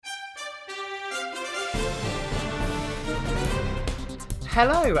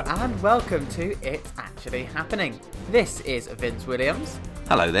Hello and welcome to It's Actually Happening. This is Vince Williams.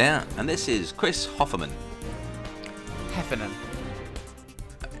 Hello there, and this is Chris Hofferman. Heffernan.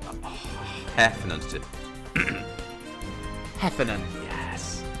 Heffernan. Heffernan.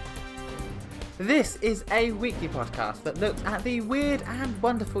 Yes. This is a weekly podcast that looks at the weird and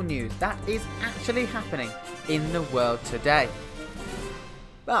wonderful news that is actually happening in the world today.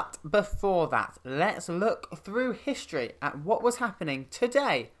 But before that, let's look through history at what was happening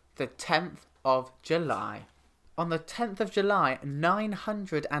today, the 10th of July. On the 10th of July,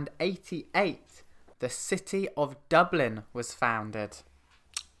 988, the city of Dublin was founded.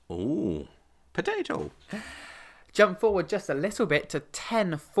 Ooh, potato. Jump forward just a little bit to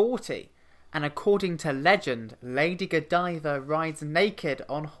 1040, and according to legend, Lady Godiva rides naked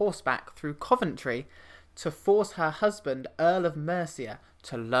on horseback through Coventry to force her husband, Earl of Mercia,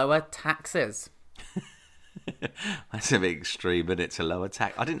 to lower taxes. That's a bit extreme, isn't it, to lower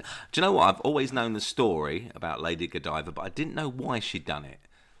tax? Do you know what? I've always known the story about Lady Godiva, but I didn't know why she'd done it.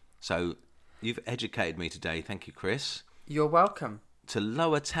 So you've educated me today. Thank you, Chris. You're welcome. To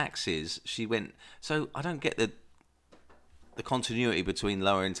lower taxes, she went... So I don't get the continuity between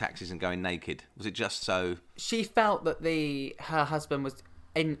lowering taxes and going naked. Was it just so... She felt that her husband was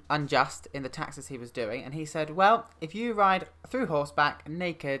unjust in the taxes he was doing, and he said, well, if you ride through horseback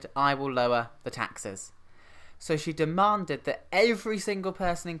naked, I will lower the taxes. So she demanded that every single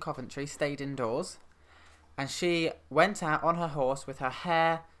person in Coventry stayed indoors, and she went out on her horse with her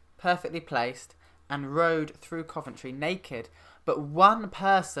hair perfectly placed and rode through Coventry naked. But one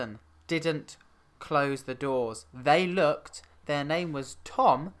person didn't close the doors. They looked, their name was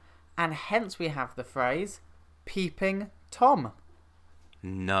Tom, and hence we have the phrase, Peeping Tom.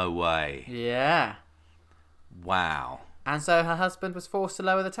 No way. Yeah. Wow. And so her husband was forced to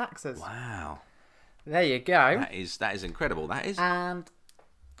lower the taxes. Wow. There you go. That is incredible. That is. And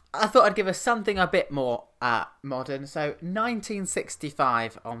I thought I'd give us something a bit more modern. So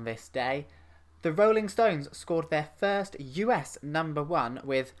 1965 on this day, the Rolling Stones scored their first US #1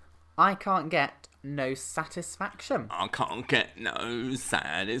 with I Can't Get No Satisfaction. I can't get no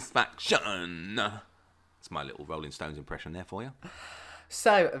satisfaction. That's my little Rolling Stones impression there for you.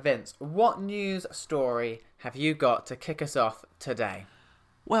 So, Vince, what news story have you got to kick us off today?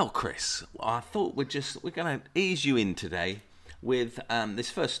 Well, Chris, I thought we're going to ease you in today with this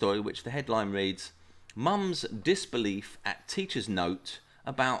first story, which the headline reads, Mum's disbelief at teacher's note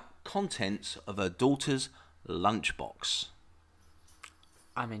about contents of her daughter's lunchbox.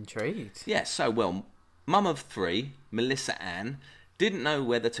 I'm intrigued. Yes, so, Mum of 3, Melissa Ann, didn't know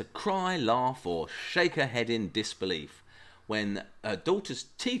whether to cry, laugh or shake her head in disbelief when her daughter's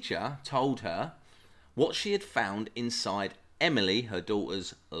teacher told her what she had found inside Emily, her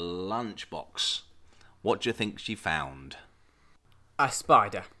daughter's lunchbox. What do you think she found? A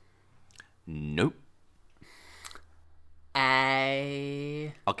spider. Nope.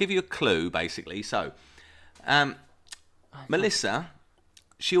 I'll give you a clue, basically. So, Melissa,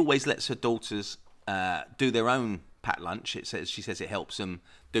 she always lets her daughters do their own packed lunch. She says it helps them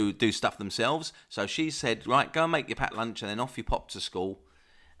do stuff themselves. So she said, right, go and make your packed lunch, and then off you pop to school.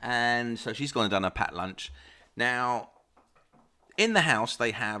 And so she's gone and done her packed lunch. Now, in the house,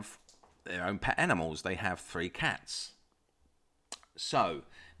 they have their own pet animals. They have 3 cats. So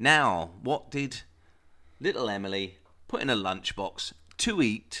now, what did little Emily put in a lunchbox to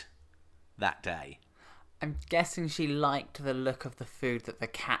eat that day? I'm guessing she liked the look of the food that the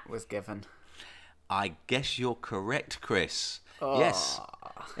cat was given. I guess you're correct, Chris. Oh. Yes,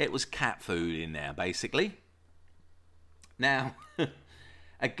 it was cat food in there, basically. Now,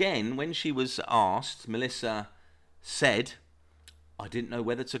 again, when she was asked, Melissa said, I didn't know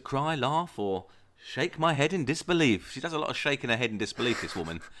whether to cry, laugh, or shake my head in disbelief. She does a lot of shaking her head in disbelief, this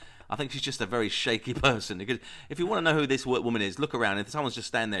woman. I think she's just a very shaky person. Because if you want to know who this woman is, look around. If someone's just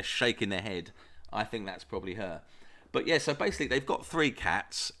standing there shaking their head, I think that's probably her. But yeah, so basically they've got 3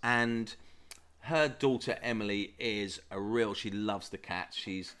 cats, and her daughter Emily is she loves the cats.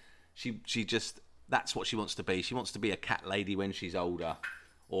 She just, that's what she wants to be. She wants to be a cat lady when she's older,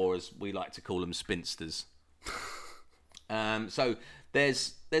 or as we like to call them, spinsters. So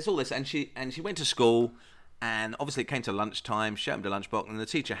there's all this, and she went to school, and obviously it came to lunchtime. She opened a lunchbox, and the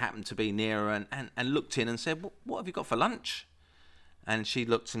teacher happened to be near her and looked in and said, what have you got for lunch? And she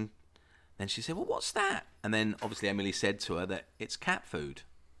looked, and then she said, well, what's that? And then obviously Emily said to her that it's cat food.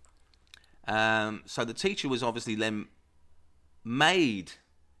 So the teacher was obviously then made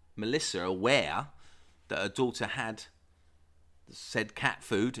Melissa aware that her daughter had said cat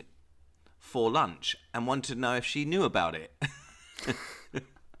food for lunch and wanted to know if she knew about it.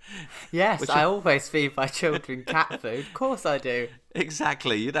 Yes, I always feed my children cat food. Of course I do.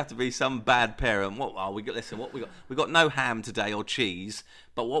 Exactly. You'd have to be some bad parent. What? Oh, we got. Listen, what we got? We got no ham today or cheese,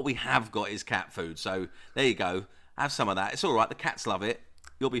 but what we have got is cat food. So there you go. Have some of that. It's all right. The cats love it.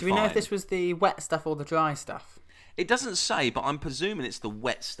 You'll be fine. Do we know if this was the wet stuff or the dry stuff? It doesn't say, but I'm presuming it's the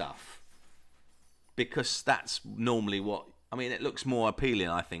wet stuff because that's normally what. I mean, it looks more appealing,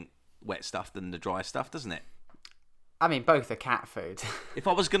 I think, wet stuff than the dry stuff, doesn't it? I mean, both are cat food. If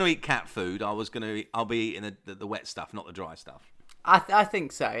I was going to eat cat food, I'll be eating the wet stuff, not the dry stuff. I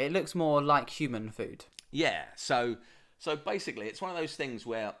think so. It looks more like human food. Yeah. So basically, it's one of those things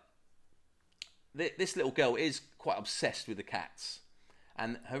where this little girl is quite obsessed with the cats,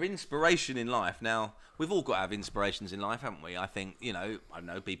 and her inspiration in life. Now, we've all got to have inspirations in life, haven't we? I think, I don't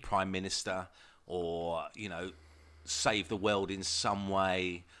know, be Prime Minister or, save the world in some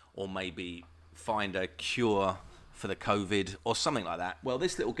way, or maybe find a cure for the COVID or something like that. Well,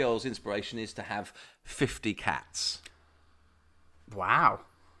 this little girl's inspiration is to have 50 cats. Wow.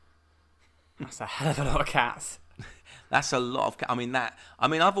 That's a hell of a lot of cats. That's a lot of cats.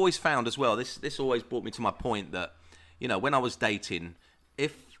 I've always found as well, this always brought me to my point that, when I was dating,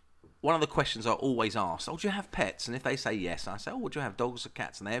 if one of the questions I always asked, do you have pets? And if they say yes, I say, would you have dogs or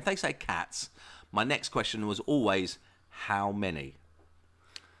cats? And if they say cats, my next question was always, how many?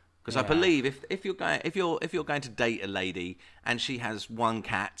 Because I believe if you're going to date a lady and she has one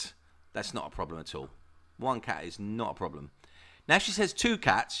cat, that's not a problem at all. One cat is not a problem. Now, if she says 2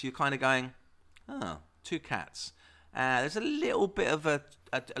 cats, you're kind of going, 2 cats. There's a little bit of a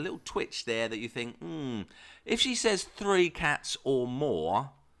little twitch there that you think, If she says 3 cats or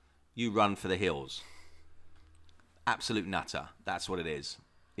more, you run for the hills. Absolute nutter. That's what it is.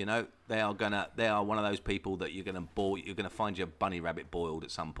 They are one of those people that you're gonna find your bunny rabbit boiled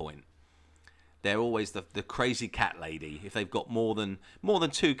at some point. They're always the crazy cat lady. If they've got more than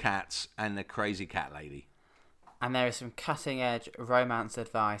 2 cats and the crazy cat lady. And there is some cutting edge romance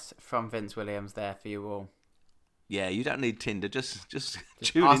advice from Vince Williams there for you all. Yeah, you don't need Tinder. Just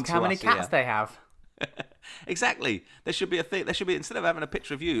tune ask into how many us cats here. they have. Exactly. There should be a thing. There should be, instead of having a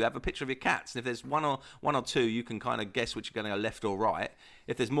picture of you, have a picture of your cats. And if there's one or two, you can kind of guess which are going to go left or right.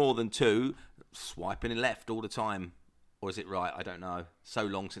 If there's more than 2, swiping left all the time. Or is it right? I don't know. So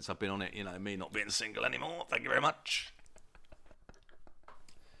long since I've been on it, me not being single anymore. Thank you very much.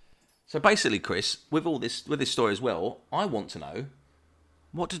 So basically, Chris, with this story as well, I want to know,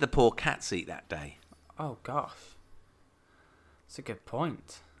 what did the poor cats eat that day? Oh gosh, that's a good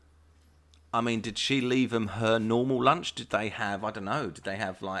point. I mean, did she leave them her normal lunch? Did they have,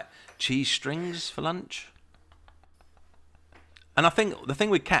 like cheese strings for lunch? And I think the thing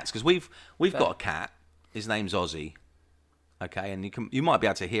with cats, because we've got a cat, his name's Ozzy, okay, and you might be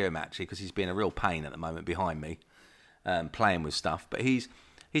able to hear him actually, because he's being a real pain at the moment behind me, playing with stuff. But he's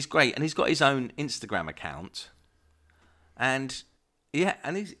great, and he's got his own Instagram account, and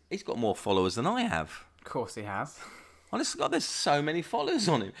he's got more followers than I have. Of course he has. Honestly, God, there's so many followers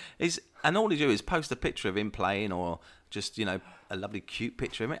on him. And all he do is post a picture of him playing, or just a lovely cute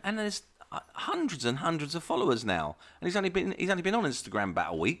picture of him, and there's hundreds and hundreds of followers now. And he's only been on Instagram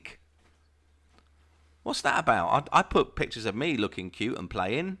about a week. What's that about? I put pictures of me looking cute and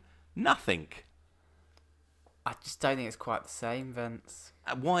playing. Nothing. I just don't think it's quite the same, Vince.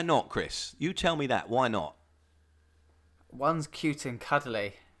 Why not, Chris? You tell me that. Why not? One's cute and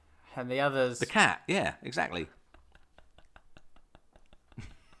cuddly, and the other's... The cat, yeah, exactly.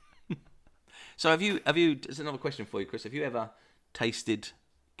 So have you? There's another question for you, Chris. Have you ever tasted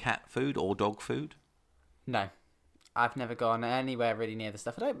cat food or dog food? No. I've never gone anywhere really near the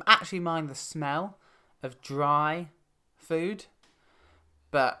stuff. I don't actually mind the smell of dry food,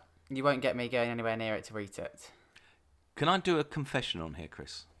 but you won't get me going anywhere near it to eat it. Can I do a confession on here,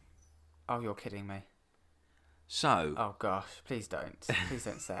 Chris? Oh, you're kidding me. So... Oh, gosh. Please don't. Please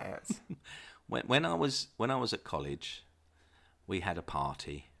don't say it. When I was at college, we had a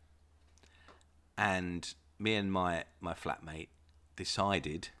party, and me and my flatmate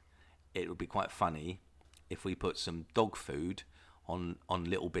decided it would be quite funny if we put some dog food on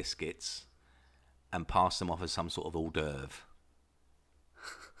little biscuits and passed them off as some sort of hors d'oeuvre.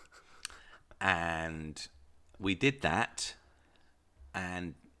 And we did that,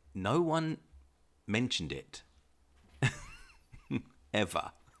 and no one mentioned it.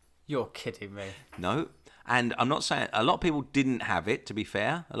 Ever. You're kidding me. No. And I'm not saying... A lot of people didn't have it, to be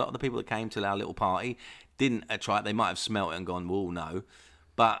fair. A lot of the people that came to our little party didn't try it. They might have smelt it and gone, well, no.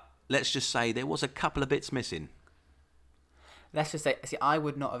 But let's just say there was a couple of bits missing. Let's just say... See, I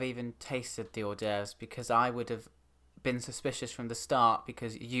would not have even tasted the hors d'oeuvres because I would have been suspicious from the start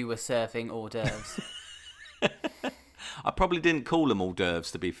because you were serving hors d'oeuvres. I probably didn't call them hors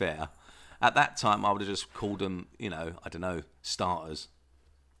d'oeuvres, to be fair. At that time, I would have just called them, I don't know, starters.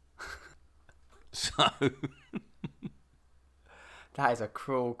 So... That is a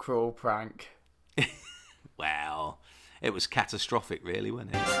cruel, cruel prank. Well, it was catastrophic, really,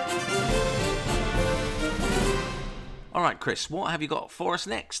 wasn't it? All right, Chris, what have you got for us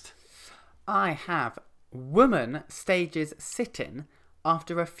next? I have woman stages sit-in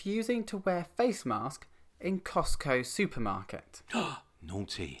after refusing to wear face mask in Costco supermarket.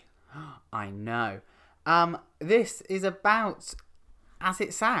 Naughty. I know. This is about, as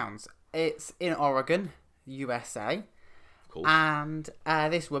it sounds, it's in Oregon, USA. Cool. And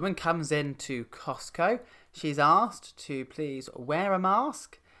this woman comes into Costco. She's asked to please wear a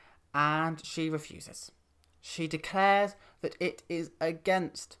mask, and she refuses. She declares that it is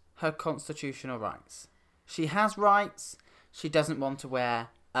against her constitutional rights. She has rights. She doesn't want to wear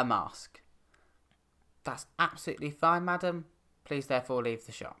a mask. That's absolutely fine, madam. Please therefore leave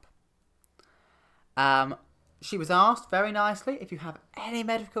the shop. She was asked very nicely, if you have any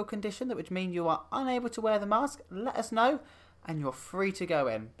medical condition that would mean you are unable to wear the mask, let us know and you're free to go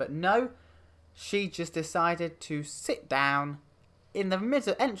in. But no, she just decided to sit down in the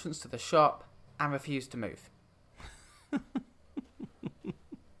middle entrance to the shop and refuse to move.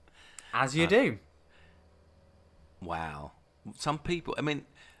 As you do. Wow. Some people, I mean,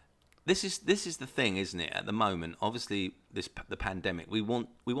 this is the thing, isn't it? At the moment, obviously, the pandemic, we want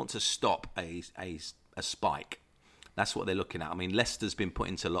to stop a spike. That's what they're looking at. I mean, Leicester's been put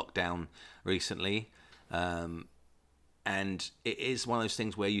into lockdown recently, and it is one of those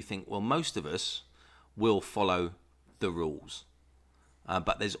things where you think, well, most of us will follow the rules,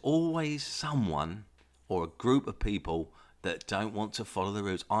 but there's always someone or a group of people that don't want to follow the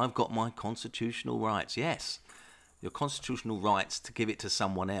rules. I've got my constitutional rights. Yes, your constitutional rights to give it to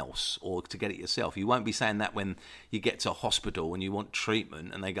someone else or to get it yourself. You won't be saying that when you get to a hospital and you want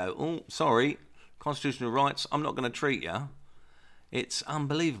treatment and they go, oh, sorry, constitutional rights, I'm not going to treat you. It's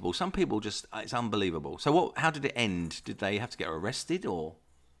unbelievable. Some people just, it's unbelievable. So how did it end? Did they have to get arrested or?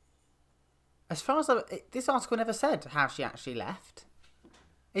 As far as this article never said how she actually left.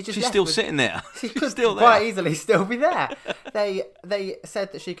 She's still sitting there. She could still quite there. easily still be there. They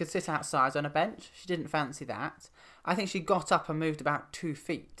said that she could sit outside on a bench. She didn't fancy that. I think she got up and moved about 2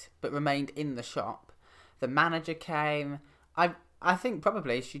 feet, but remained in the shop. The manager came. I think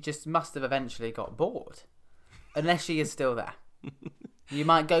probably she just must have eventually got bored, unless she is still there. You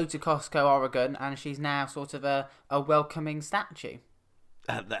might go to Costco, Oregon, and she's now sort of a welcoming statue.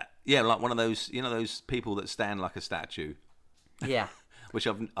 Yeah, like one of those, those people that stand like a statue. Yeah. Which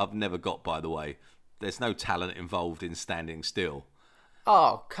I've never got, by the way. There's no talent involved in standing still.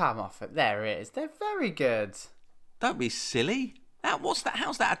 Oh, come off it. There it is. They're very good. Don't be silly. What's that?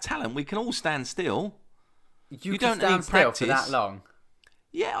 How's that a talent? We can all stand still. You don't stand still for that long.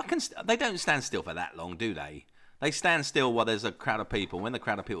 Yeah, I can. They don't stand still for that long, do they? They stand still while there's a crowd of people. When the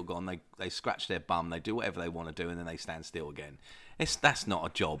crowd of people are gone, they scratch their bum, they do whatever they want to do, and then they stand still again. That's not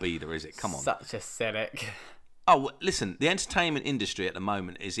a job either, is it? Come on. Such a cynic. Oh, listen, the entertainment industry at the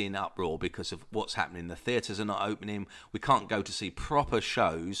moment is in uproar because of what's happening. The theatres are not opening. We can't go to see proper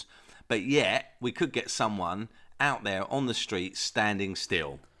shows. But yet, we could get someone out there on the street standing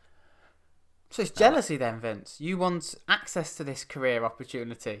still. So it's jealousy then, Vince. You want access to this career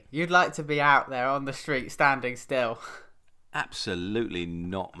opportunity. You'd like to be out there on the street standing still. Absolutely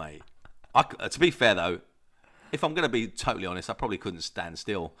not, mate. To be fair, though, if I'm going to be totally honest, I probably couldn't stand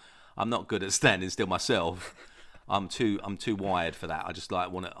still. I'm not good at standing still myself. I'm too wired for that. I just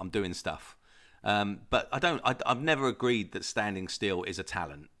I'm doing stuff. But I've never agreed that standing still is a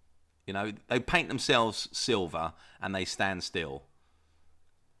talent. They paint themselves silver and they stand still.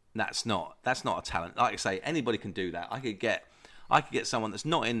 That's not a talent. Like I say, anybody can do that. I could get someone that's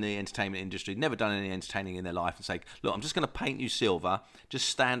not in the entertainment industry, never done any entertaining in their life, and say, look, I'm just going to paint you silver. Just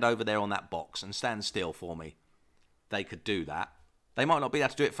stand over there on that box and stand still for me. They could do that. They might not be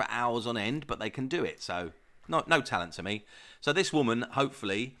able to do it for hours on end, but they can do it. So no talent to me. So this woman,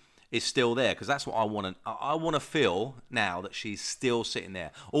 hopefully, is still there, because that's what I want. I want to feel now that she's still sitting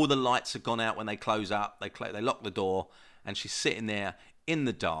there. All the lights have gone out when they close up. They lock the door, and she's sitting there in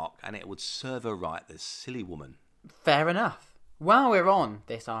the dark, and it would serve her right, this silly woman. Fair enough. While we're on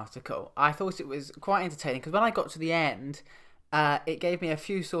this article, I thought it was quite entertaining, because when I got to the end, it gave me a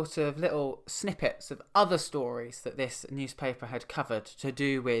few sort of little snippets of other stories that this newspaper had covered to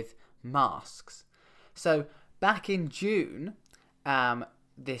do with masks. So back in June,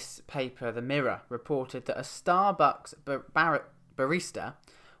 this paper, The Mirror, reported that a Starbucks barista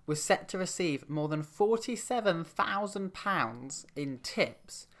was set to receive more than £47,000 in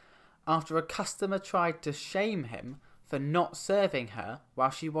tips after a customer tried to shame him for not serving her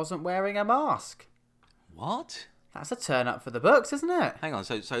while she wasn't wearing a mask. What? That's a turn up for the books, isn't it? Hang on.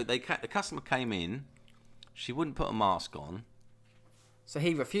 So the customer came in. She wouldn't put a mask on. So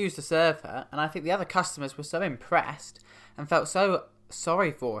he refused to serve her, and I think the other customers were so impressed and felt so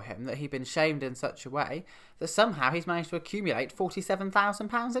sorry for him that he'd been shamed in such a way that somehow he's managed to accumulate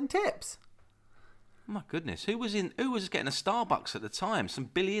 £47,000 in tips. Oh my goodness, who was getting a Starbucks at the time? Some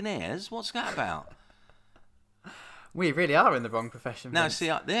billionaires? What's that about? We really are in the wrong profession. Now, Vince. see,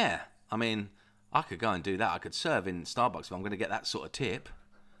 up there, I mean, I could go and do that. I could serve in Starbucks if I'm going to get that sort of tip.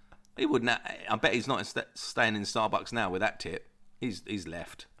 He wouldn't. I bet he's not staying in Starbucks now with that tip. He's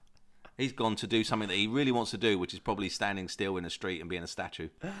left. He's gone to do something that he really wants to do, which is probably standing still in a street and being a statue.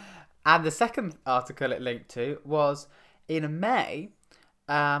 And the second article it linked to was in May,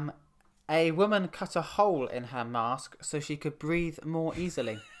 a woman cut a hole in her mask so she could breathe more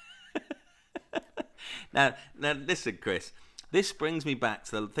easily. Now, listen, Chris. This brings me back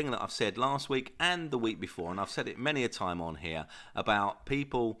to the thing that I've said last week and the week before, and I've said it many a time on here, about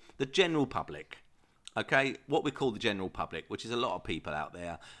people, the general public. Okay, what we call the general public, which is a lot of people out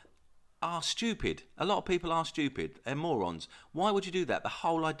there, are stupid. A lot of people are stupid. They're morons. Why would you do that? The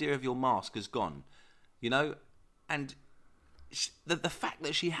whole idea of your mask has gone, you know? And the fact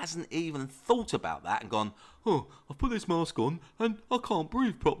that she hasn't even thought about that and gone, oh, I've put this mask on and I can't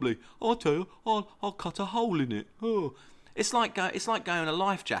breathe properly. I'll tell you, I'll cut a hole in it. Oh. It's like going a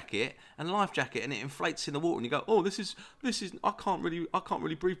life jacket and it inflates in the water and you go, oh, this is I can't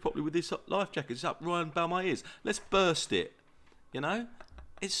really breathe properly with this life jacket. It's up right about my ears. Let's burst it. You know,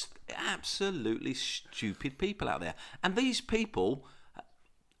 it's absolutely stupid people out there. And these people,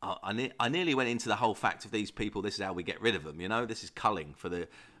 I nearly went into the whole fact of these people. This is how we get rid of them. You know, this is culling for the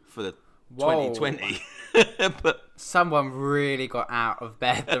 2020. But someone really got out of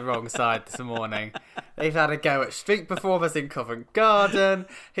bed the wrong side this morning. They've had a go at street performers in Covent Garden.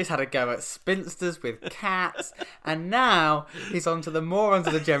 He's had a go at spinsters with cats. And now he's on to the morons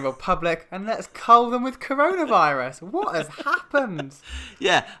of the general public. And let's cull them with coronavirus. What has happened?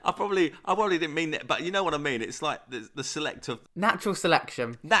 Yeah, I probably didn't mean that. But you know what I mean. It's like the selective... Natural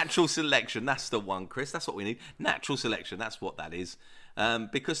selection. Natural selection. That's the one, Chris. That's what we need. Natural selection. That's what that is.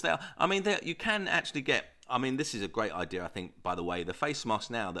 Because you can actually get... I mean, this is a great idea, I think, by the way. The face masks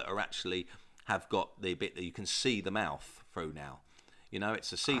now that are actually have got the bit that you can see the mouth through now. You know,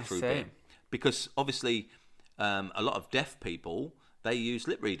 it's a see-through bit. Because, obviously, a lot of deaf people, they use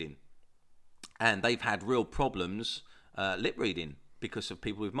lip reading. And they've had real problems lip reading because of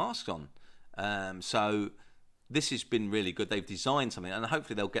people with masks on. So this has been really good. They've designed something, and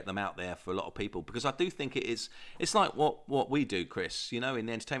hopefully they'll get them out there for a lot of people. Because I do think it's like what we do, Chris, you know, in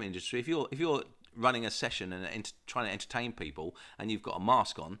the entertainment industry. If you're running a session and trying to entertain people and you've got a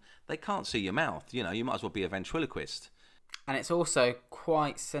mask on, they can't see your mouth. You know, you might as well be a ventriloquist. And it's also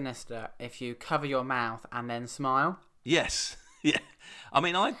quite sinister if you cover your mouth and then smile. Yes. Yeah. I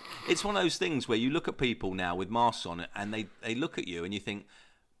mean, it's one of those things where you look at people now with masks on and they look at you and you think,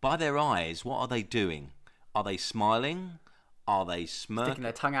 by their eyes, what are they doing? Are they smiling? Are they smirking? Sticking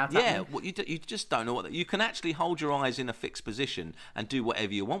their tongue out at Yeah, me? well, you just don't know what... You can actually hold your eyes in a fixed position and do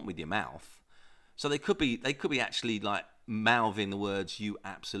whatever you want with your mouth. So they could be actually like mouthing the words, you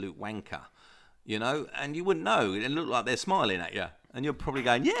absolute wanker, you know, and you wouldn't know. It looked like they're smiling at you and you're probably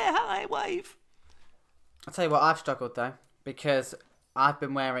going, yeah, hi, wave. I'll tell you what, I've struggled though, because I've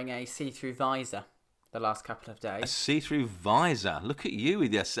been wearing a see-through visor the last couple of days. A see-through visor. Look at you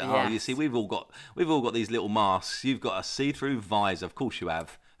with your... Yes. Oh, you see, we've all got these little masks. You've got a see-through visor. Of course you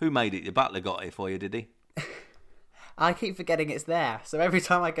have. Who made it? Your butler got it for you, did he? I keep forgetting it's there. So every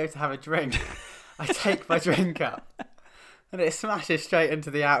time I go to have a drink, I take my drink up and it smashes straight into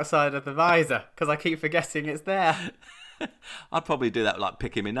the outside of the visor because I keep forgetting it's there. I'd probably do that like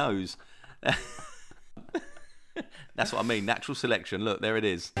picking my nose. That's what I mean. Natural selection. Look, there it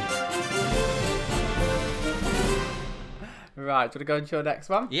is. Right, do you want to go into your next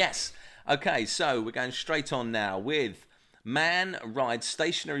one? Yes. Okay, so we're going straight on now with man rides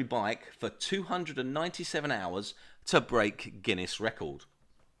stationary bike for 297 hours to break Guinness record.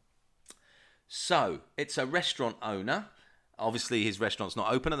 So, it's a restaurant owner. Obviously, his restaurant's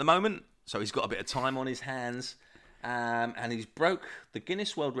not open at the moment, so he's got a bit of time on his hands. And he's broke the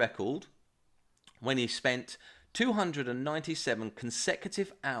Guinness World Record when he spent 297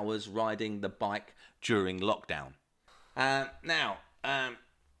 consecutive hours riding the bike during lockdown. Now,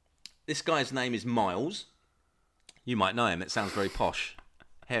 this guy's name is Miles. You might know him. It sounds very posh.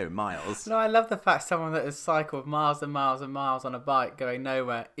 Here, Miles. No, I love the fact someone that has cycled miles and miles and miles on a bike going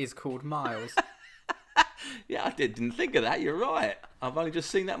nowhere is called Miles. Yeah, I didn't think of that. You're right. I've only just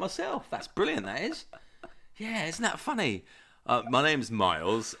seen that myself. That's brilliant, that is. Yeah, isn't that funny? My name's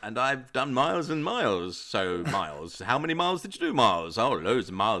Miles, and I've done miles and miles. So, Miles, how many miles did you do, Miles? Oh, loads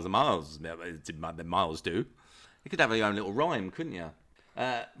of miles and miles. Did Miles do? You could have your own little rhyme, couldn't you?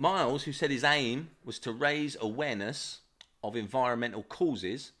 Miles, who said his aim was to raise awareness of environmental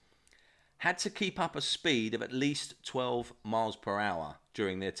causes, had to keep up a speed of at least 12 miles per hour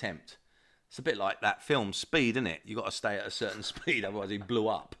during the attempt. It's a bit like that film Speed, isn't it? You've got to stay at a certain speed, otherwise he blew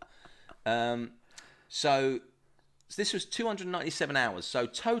up. So this was 297 hours. So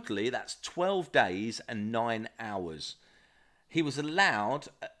totally, that's 12 days and 9 hours. He was allowed...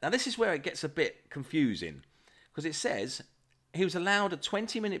 Now, this is where it gets a bit confusing, because it says he was allowed a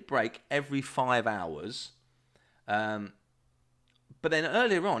 20-minute break every 5 hours. But then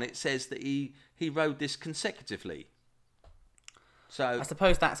earlier on, it says that he rode this consecutively. So I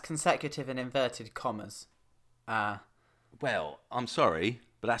suppose that's consecutive in inverted commas. Well, I'm sorry,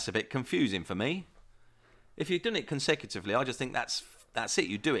 but that's a bit confusing for me. If you've done it consecutively, I just think that's it.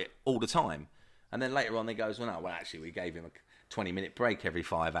 You do it all the time. And then later on, they goes, well, actually, we gave him a 20-minute break every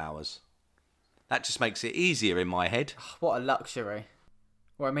 5 hours. That just makes it easier in my head. What a luxury.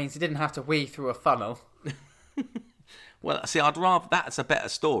 Well, it means he didn't have to wee through a funnel. Well, see, I'd rather... That's a better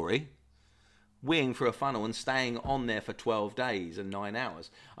story. Weeing through a funnel and staying on there for 12 days and 9 hours.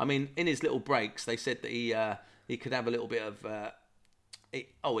 I mean, in his little breaks, they said that he could have a little bit of...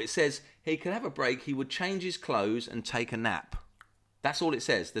 it says he could have a break, he would change his clothes and take a nap. That's all it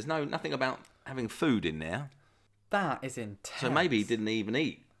says. There's nothing about having food in there. That is intense. So maybe he didn't even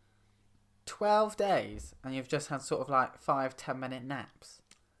eat. 12 days and you've just had sort of like 5-10 minute naps.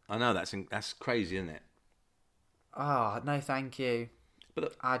 I know, that's crazy, isn't it? Oh, no thank you. But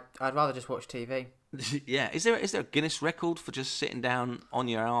look, I'd rather just watch TV. Yeah, is there a Guinness record for just sitting down on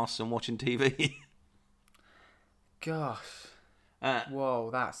your arse and watching TV? Gosh.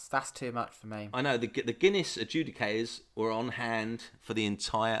 Whoa, that's too much for me. I know, the Guinness adjudicators were on hand for the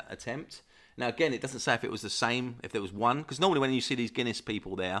entire attempt. Now, again, it doesn't say if it was the same, if there was one, because normally when you see these Guinness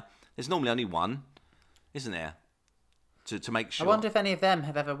people there's normally only one, isn't there? To make sure. I wonder if any of them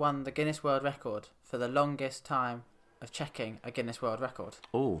have ever won the Guinness World Record for the longest time of checking a Guinness World Record.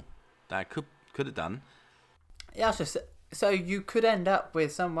 Oh, that could have done. Yeah, so you could end up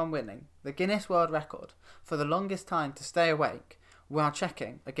with someone winning the Guinness World Record for the longest time to stay awake while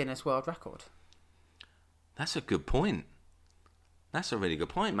checking a Guinness World Record. That's a good point. That's a really good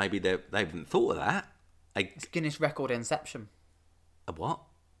point. Maybe they haven't thought of that. It's Guinness Record Inception. A what?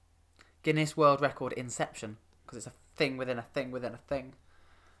 Guinness World Record Inception, because it's a thing within a thing within a thing.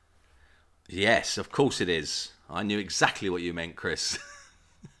 Yes, of course it is. I knew exactly what you meant, Chris.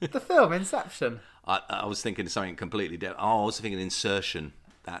 The film Inception. I was thinking something completely different. Oh, I was thinking Insertion.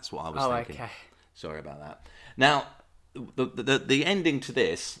 That's what I was thinking. Okay. Sorry about that. Now, the ending to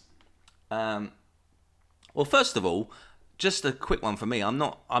this. Well, first of all, just a quick one for me. I'm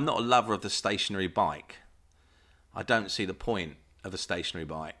not a lover of the stationary bike. I don't see the point of a stationary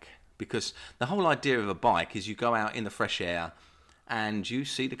bike, because the whole idea of a bike is you go out in the fresh air and you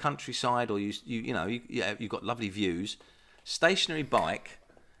see the countryside, or you've got lovely views. Stationary bike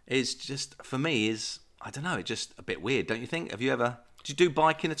is just, for me, I don't know, it's just a bit weird, don't you think? Did you do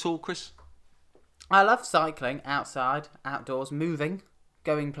biking at all, Chris? I love cycling outside, outdoors, moving,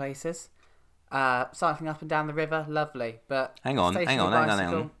 going places. Cycling up and down the river, lovely. But hang on.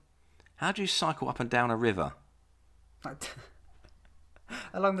 How do you cycle up and down a river?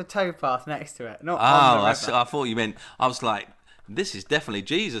 Along the towpath next to it, not on the river. I thought you meant. I was like, this is definitely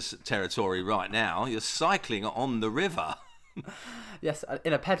Jesus territory right now. You're cycling on the river. Yes,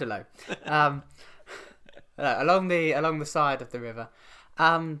 in a pedalo, along the side of the river.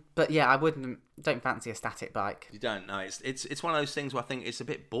 But yeah, don't fancy a static bike. You don't know. It's one of those things where I think it's a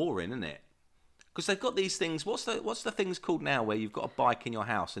bit boring, isn't it? Because they've got these things. What's the things called now where you've got a bike in your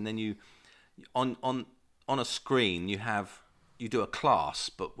house and then you on a screen you do a class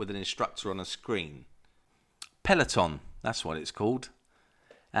but with an instructor on a screen. Peloton, that's what it's called.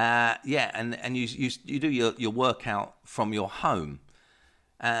 And you do your workout from your home.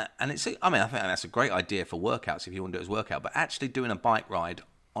 And I think that's a great idea for workouts if you want to do it as workout. But actually doing a bike ride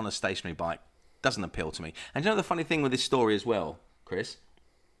on a stationary bike doesn't appeal to me. And you know the funny thing with this story as well, Chris,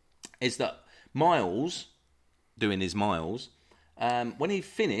 is that Miles, doing his miles, when he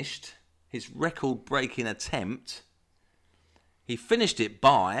finished his record-breaking attempt, he finished it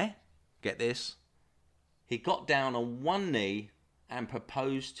by, get this, he got down on one knee and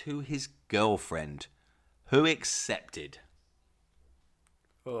proposed to his girlfriend, who accepted.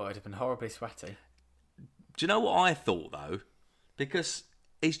 Oh, it'd have been horribly sweaty. Do you know what I thought, though? Because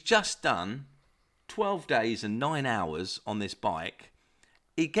he's just done 12 days and 9 hours on this bike.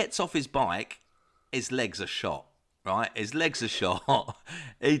 He gets off his bike his legs are shot, right? His legs are shot.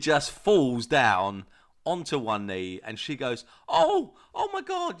 He just falls down onto one knee, and she goes, oh my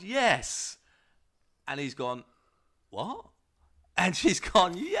God, yes. And he's gone, what? And she's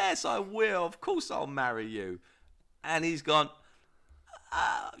gone, yes, I will. Of course I'll marry you. And he's gone,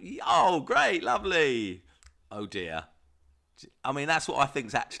 oh, great, lovely. Oh, dear. I mean, that's what I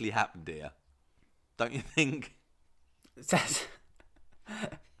think's actually happened here. Don't you think?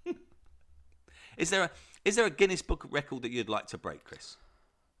 Is there a Guinness Book record that you'd like to break, Chris?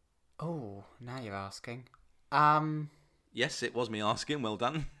 Oh, now you're asking. Yes, it was me asking. Well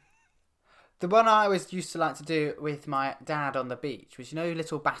done. The one I always used to like to do with my dad on the beach was,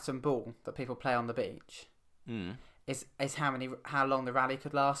 little bat and ball that people play on the beach. Is how long the rally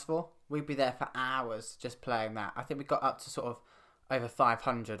could last for. We'd be there for hours just playing that. I think we got up to sort of over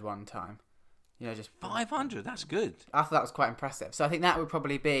 500 one time. Just 500. That's good. I thought that was quite impressive. So I think that would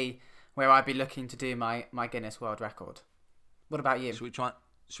probably be where I'd be looking to do my Guinness World Record. What about you? Should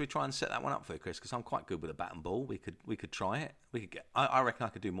we try and set that one up for you, Chris? Because I'm quite good with a bat and ball. We could try it. I reckon I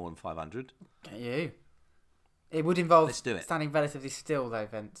could do more than 500. Get you. It would involve Let's do it. Standing relatively still, though,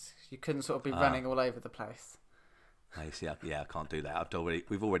 Vince. You couldn't sort of be running all over the place. I see. I can't do that.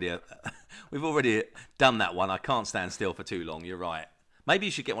 We've already done that one. I can't stand still for too long. You're right. Maybe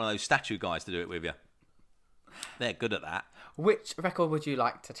you should get one of those statue guys to do it with you. They're good at that. Which record would you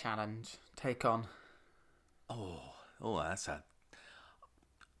like to take on?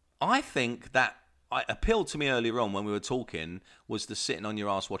 I think that appealed to me earlier on when we were talking was the sitting on your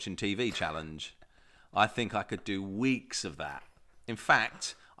ass watching TV challenge. I think I could do weeks of that. In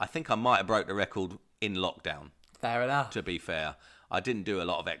fact, I think I might have broke the record in lockdown. Fair enough. To be fair, I didn't do a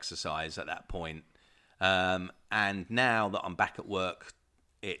lot of exercise at that point. And now that I'm back at work,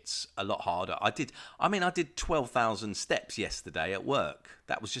 it's a lot harder. I did 12,000 steps yesterday at work.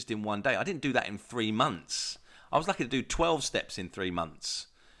 That was just in one day. I didn't do that in 3 months. I was lucky to do 12 steps in 3 months.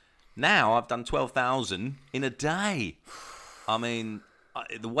 Now I've done 12,000 in a day. I mean,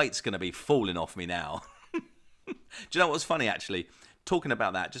 the weight's going to be falling off me now. Do you know what was funny, actually? Talking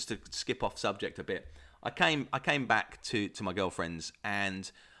about that, just to skip off subject a bit, I came back to my girlfriend's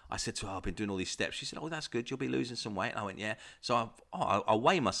and I said to her, I've been doing all these steps. She said, oh, that's good. You'll be losing some weight. And I went, yeah. So I'll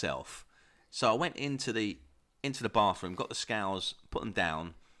weigh myself. So I went into the bathroom, got the scales, put them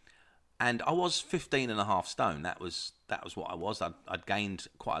down, and I was 15.5 stone. That was what I was. I'd gained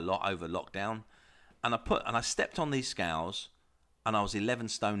quite a lot over lockdown, and I stepped on these scales, and I was 11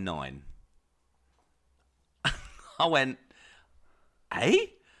 stone 9. I went,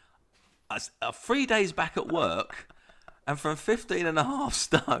 hey, 3 days back at work. And from 15.5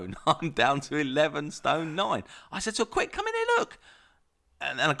 stone, I'm down to 11 stone 9. I said, so quick, come in here, look.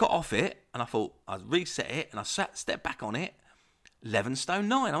 And then I got off it, and I thought, I'd reset it, and I stepped back on it, 11 stone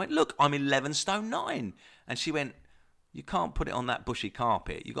 9. I went, look, I'm 11 stone 9. And she went, you can't put it on that bushy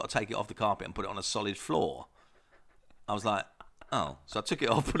carpet. You've got to take it off the carpet and put it on a solid floor. I was like, oh. So I took it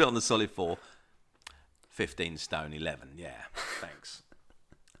off, put it on the solid floor. 15 stone 11, yeah, thanks.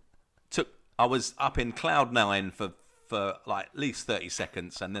 I was up in cloud 9 for like at least 30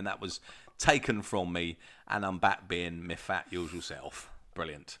 seconds, and then that was taken from me, and I'm back being my fat usual self.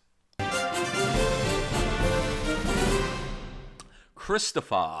 Brilliant.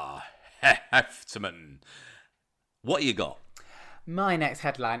 Christopher Hefterman, what you got? My next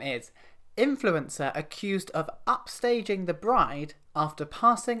headline is influencer accused of upstaging the bride after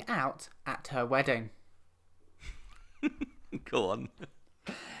passing out at her wedding. Go on.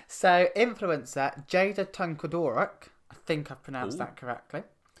 So, influencer Jada Tunkodorak, I think I've pronounced that correctly.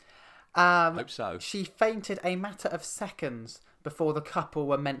 Hope so. She fainted a matter of seconds before the couple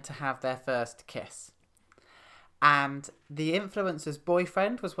were meant to have their first kiss. And the influencer's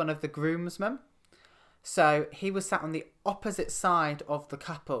boyfriend was one of the groomsmen. So, he was sat on the opposite side of the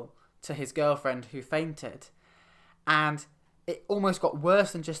couple to his girlfriend who fainted. And it almost got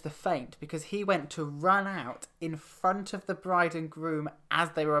worse than just the faint, because he went to run out in front of the bride and groom as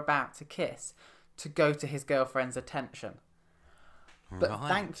they were about to kiss to go to his girlfriend's attention. But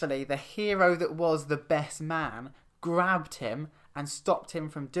thankfully, the hero that was the best man grabbed him and stopped him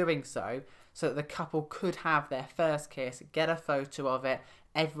from doing so that the couple could have their first kiss, get a photo of it,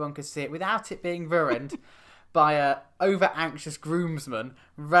 everyone could see it without it being ruined by a over-anxious groomsman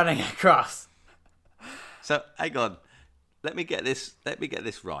running across. So, hang on. Let me get this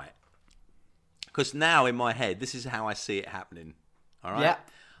right. Because now in my head, this is how I see it happening. All right? Yep.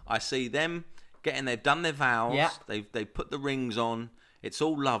 I see them they've done their vows. Yep. They've put the rings on. It's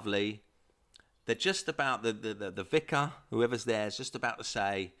all lovely. They're just about, the vicar, whoever's there, is just about to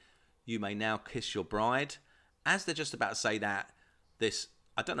say, you may now kiss your bride. As they're just about to say that,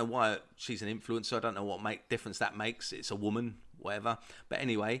 I don't know why she's an influencer. I don't know what difference that makes. It's a woman, whatever. But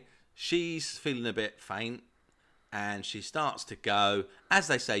anyway, she's feeling a bit faint, and she starts to go. As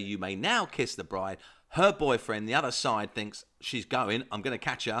they say, you may now kiss the bride. Her boyfriend, the other side, thinks she's going. I'm going to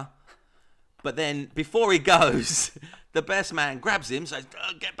catch her. But then, before he goes, the best man grabs him, says,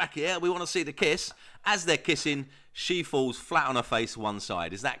 get back here, we want to see the kiss. As they're kissing, she falls flat on her face one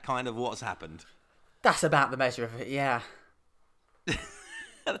side. Is that kind of what's happened? That's about the measure of it, yeah.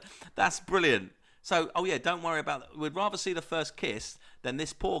 That's brilliant. So, oh yeah, don't worry about that. We'd rather see the first kiss than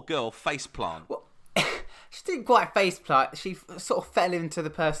this poor girl faceplant. Well, she didn't quite faceplant. She sort of fell into the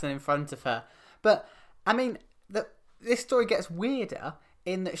person in front of her. But, I mean, this story gets weirder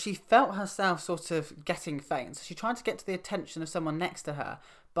in that she felt herself sort of getting faint. So she tried to get to the attention of someone next to her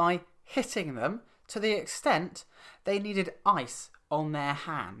by hitting them to the extent they needed ice on their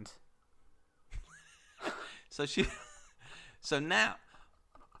hand. So now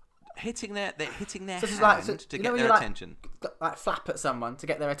hitting their hand to get their attention. Like flap at someone to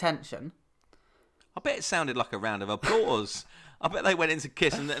get their attention. I bet it sounded like a round of applause. I bet they went into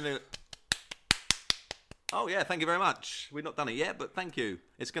kiss and then they went, oh yeah, thank you very much. We've not done it yet, but thank you.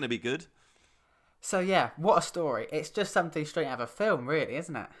 It's going to be good. So yeah, what a story. It's just something straight out of a film, really,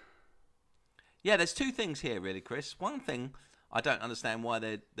 isn't it? Yeah, there's two things here, really, Chris. One thing, I don't understand why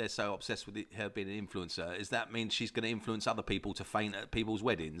they're so obsessed with her being an influencer. Is that mean she's going to influence other people to faint at people's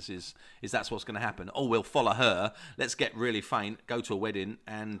weddings? Is that what's going to happen? Oh, we'll follow her. Let's get really faint, go to a wedding,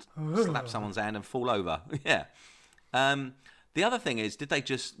 and slap someone's hand and fall over. Yeah. The other thing is,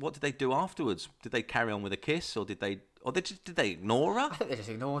 what did they do afterwards? Did they carry on with a kiss, or did they ignore her? I think they just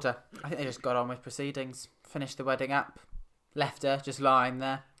ignored her. I think they just got on with proceedings, finished the wedding up, left her just lying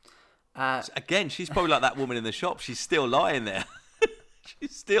there. Again, she's probably like that woman in the shop. She's still lying there.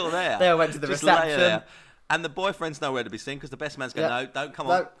 She's still there. They all went to the reception. And the boyfriend's nowhere to be seen because the best man's going, no, don't, come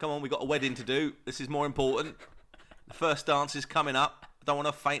on, we've got a wedding to do. This is more important. The first dance is coming up. I don't want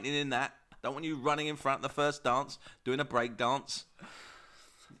her fainting in that. Don't want you running in front of the first dance, doing a break dance.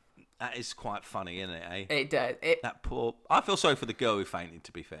 That is quite funny, isn't it, eh? It does. I feel sorry for the girl who fainted,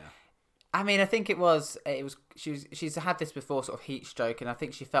 to be fair. I mean, I think she's had this before, sort of heat stroke, and I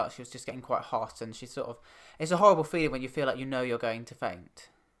think she felt she was just getting quite hot, and it's a horrible feeling when you feel like you know you're going to faint.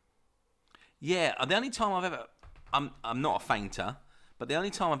 Yeah, the only time I'm not a fainter, but the only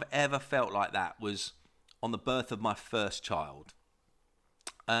time I've ever felt like that was on the birth of my first child.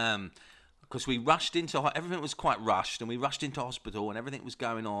 Because we rushed everything was quite rushed, and we rushed into hospital, and everything was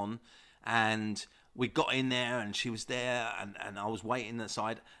going on, and we got in there, and she was there, and I was waiting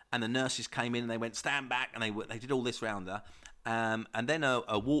outside, and the nurses came in, and they went, stand back, and they did all this round her, and then her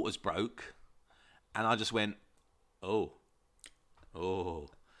waters broke, and I just went, oh, and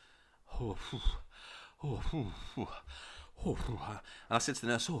I said to the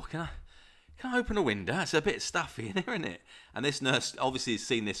nurse, can I open a window? It's a bit stuffy in here, isn't it? And this nurse obviously has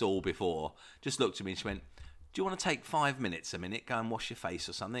seen this all before, just looked at me and she went, do you want to take 5 minutes, a minute, go and wash your face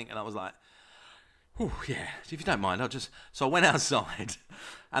or something? And I was like, oh, yeah, if you don't mind, So I went outside,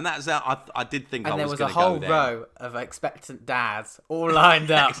 and that's how I did think I was going to go there. And there was a whole row of expectant dads all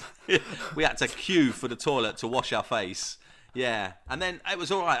lined up. We had to queue for the toilet to wash our face. Yeah, and then it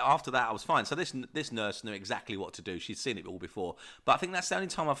was all right. After that, I was fine. So this nurse knew exactly what to do. She'd seen it all before. But I think that's the only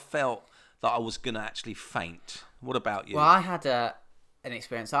time I felt that I was going to actually faint. What about you? Well, I had an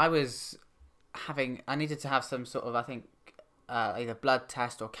experience. I needed to have some sort of, I think, either blood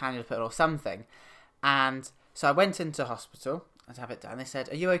test or cannula put or something. And so I went into hospital to have it done. They said,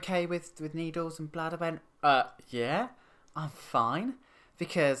 are you okay with needles and blood? I went, yeah, I'm fine.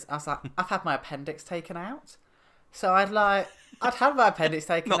 Because I was like, I've had my appendix taken out. So I'd had my appendix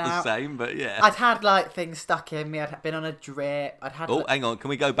taken out. Not the same, but yeah. I'd had things stuck in me. I'd been on a drip. Hang on. Can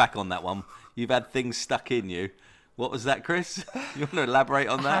we go back on that one? You've had things stuck in you. What was that, Chris? You want to elaborate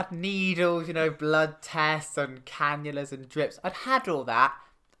on that? I had needles, blood tests and cannulas and drips. I'd had all that.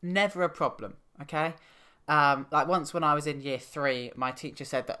 Never a problem. Okay. Once when I was in year 3, my teacher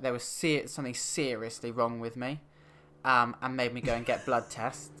said that there was something seriously wrong with me, and made me go and get blood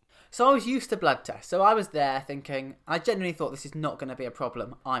tests. So I was used to blood tests. So I was there thinking, I genuinely thought this is not going to be a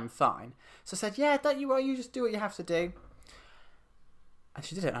problem. I'm fine. So I said, yeah, don't you worry. You just do what you have to do. And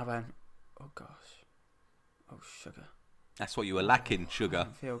she did it. And I went, oh, gosh. Oh, sugar. That's what you were lacking, sugar. I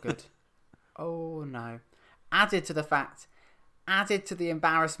don't feel good. Oh, no. Added to the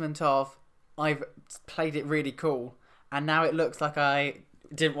embarrassment of, I've played it really cool. And now it looks like I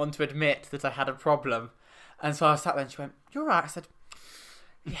didn't want to admit that I had a problem. And so I sat there and she went, you're right. I said,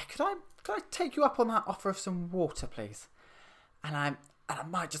 yeah, could I take you up on that offer of some water, please? And I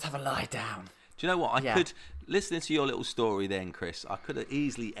might just have a lie down. Do you know what? Yeah. Listening to your little story then, Chris, I could have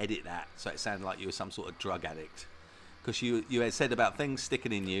easily edit that so it sounded like you were some sort of drug addict. Because you had said about things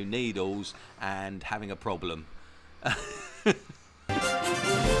sticking in you, needles, and having a problem.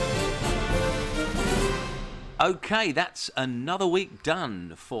 Okay, that's another week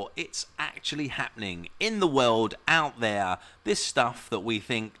done for It's Actually Happening in the world out there. This stuff that we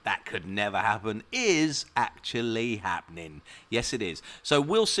think that could never happen is actually happening. Yes, it is. So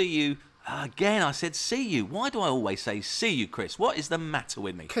we'll see you. Again, I said see you. Why do I always say see you, Chris? What is the matter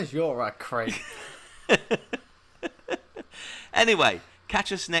with me? Because you're a creep. Anyway,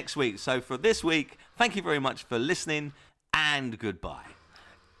 catch us next week. So for this week, thank you very much for listening and goodbye.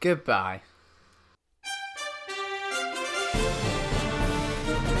 Goodbye.